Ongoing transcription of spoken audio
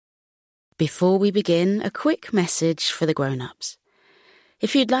Before we begin, a quick message for the grown-ups.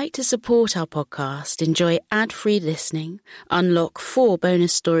 If you'd like to support our podcast, enjoy ad-free listening, unlock 4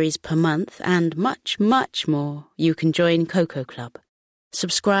 bonus stories per month, and much, much more, you can join Coco Club.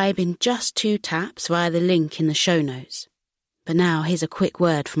 Subscribe in just 2 taps via the link in the show notes. But now, here's a quick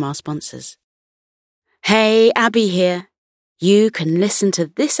word from our sponsors. Hey, Abby here. You can listen to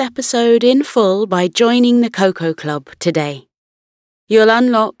this episode in full by joining the Coco Club today. You'll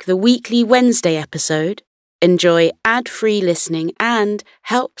unlock the weekly Wednesday episode, enjoy ad-free listening, and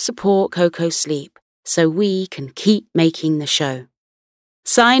help support Coco's sleep so we can keep making the show.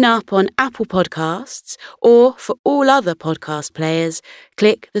 Sign up on Apple Podcasts, or for all other podcast players,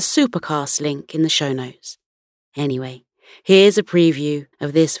 click the Supercast link in the show notes. Anyway, here's a preview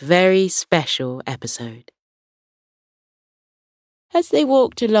of this very special episode. As they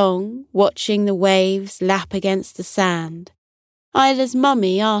walked along, watching the waves lap against the sand, Isla's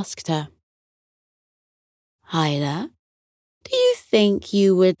mummy asked her, "Isla, do you think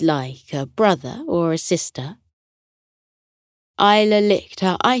you would like a brother or a sister?" Isla licked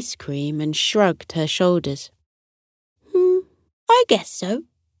her ice cream and shrugged her shoulders. I guess so,"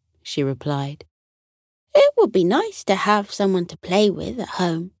 she replied. "It would be nice to have someone to play with at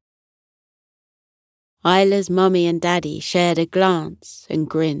home." Isla's mummy and daddy shared a glance and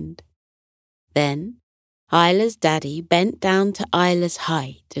grinned. Then Isla's daddy bent down to Isla's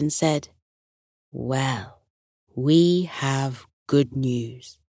height and said, "Well, we have good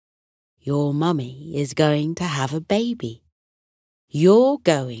news. Your mummy is going to have a baby. You're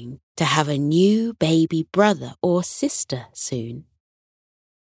going to have a new baby brother or sister soon."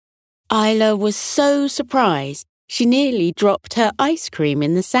 Isla was so surprised she nearly dropped her ice cream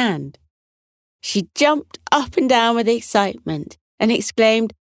in the sand. She jumped up and down with excitement and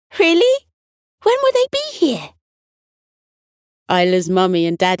exclaimed, "Really? When will they be here?" Isla's mummy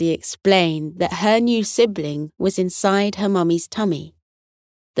and daddy explained that her new sibling was inside her mummy's tummy.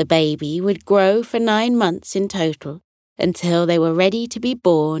 The baby would grow for 9 months in total until they were ready to be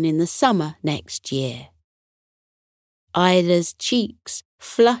born in the summer next year. Isla's cheeks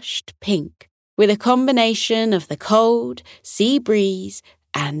flushed pink with a combination of the cold, sea breeze,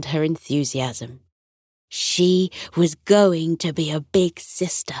 and her enthusiasm. She was going to be a big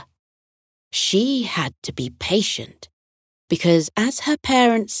sister. She had to be patient, because as her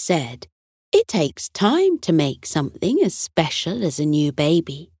parents said, it takes time to make something as special as a new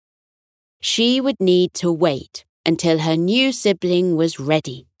baby. She would need to wait until her new sibling was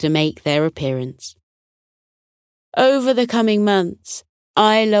ready to make their appearance. Over the coming months,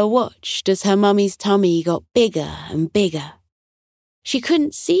 Isla watched as her mummy's tummy got bigger and bigger. She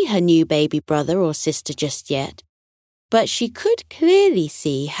couldn't see her new baby brother or sister just yet, but she could clearly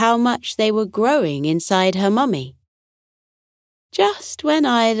see how much they were growing inside her mummy. Just when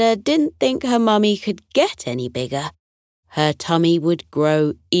Isla didn't think her mummy could get any bigger, her tummy would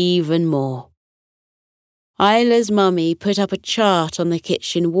grow even more. Isla's mummy put up a chart on the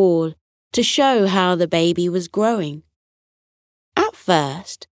kitchen wall to show how the baby was growing. At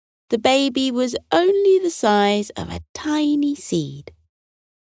first, the baby was only the size of a tiny seed.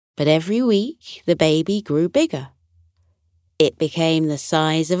 But every week, the baby grew bigger. It became the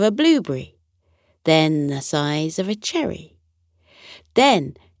size of a blueberry, then the size of a cherry.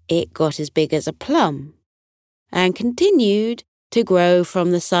 Then it got as big as a plum, and continued to grow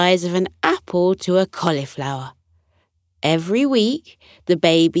from the size of an apple to a cauliflower. Every week, the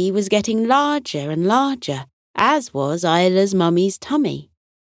baby was getting larger and larger, as was Isla's mummy's tummy.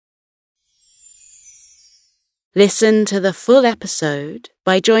 Listen to the full episode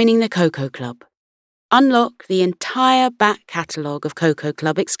by joining the Coco Club. Unlock the entire back catalogue of Coco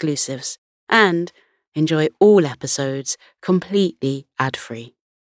Club exclusives and enjoy all episodes completely ad-free.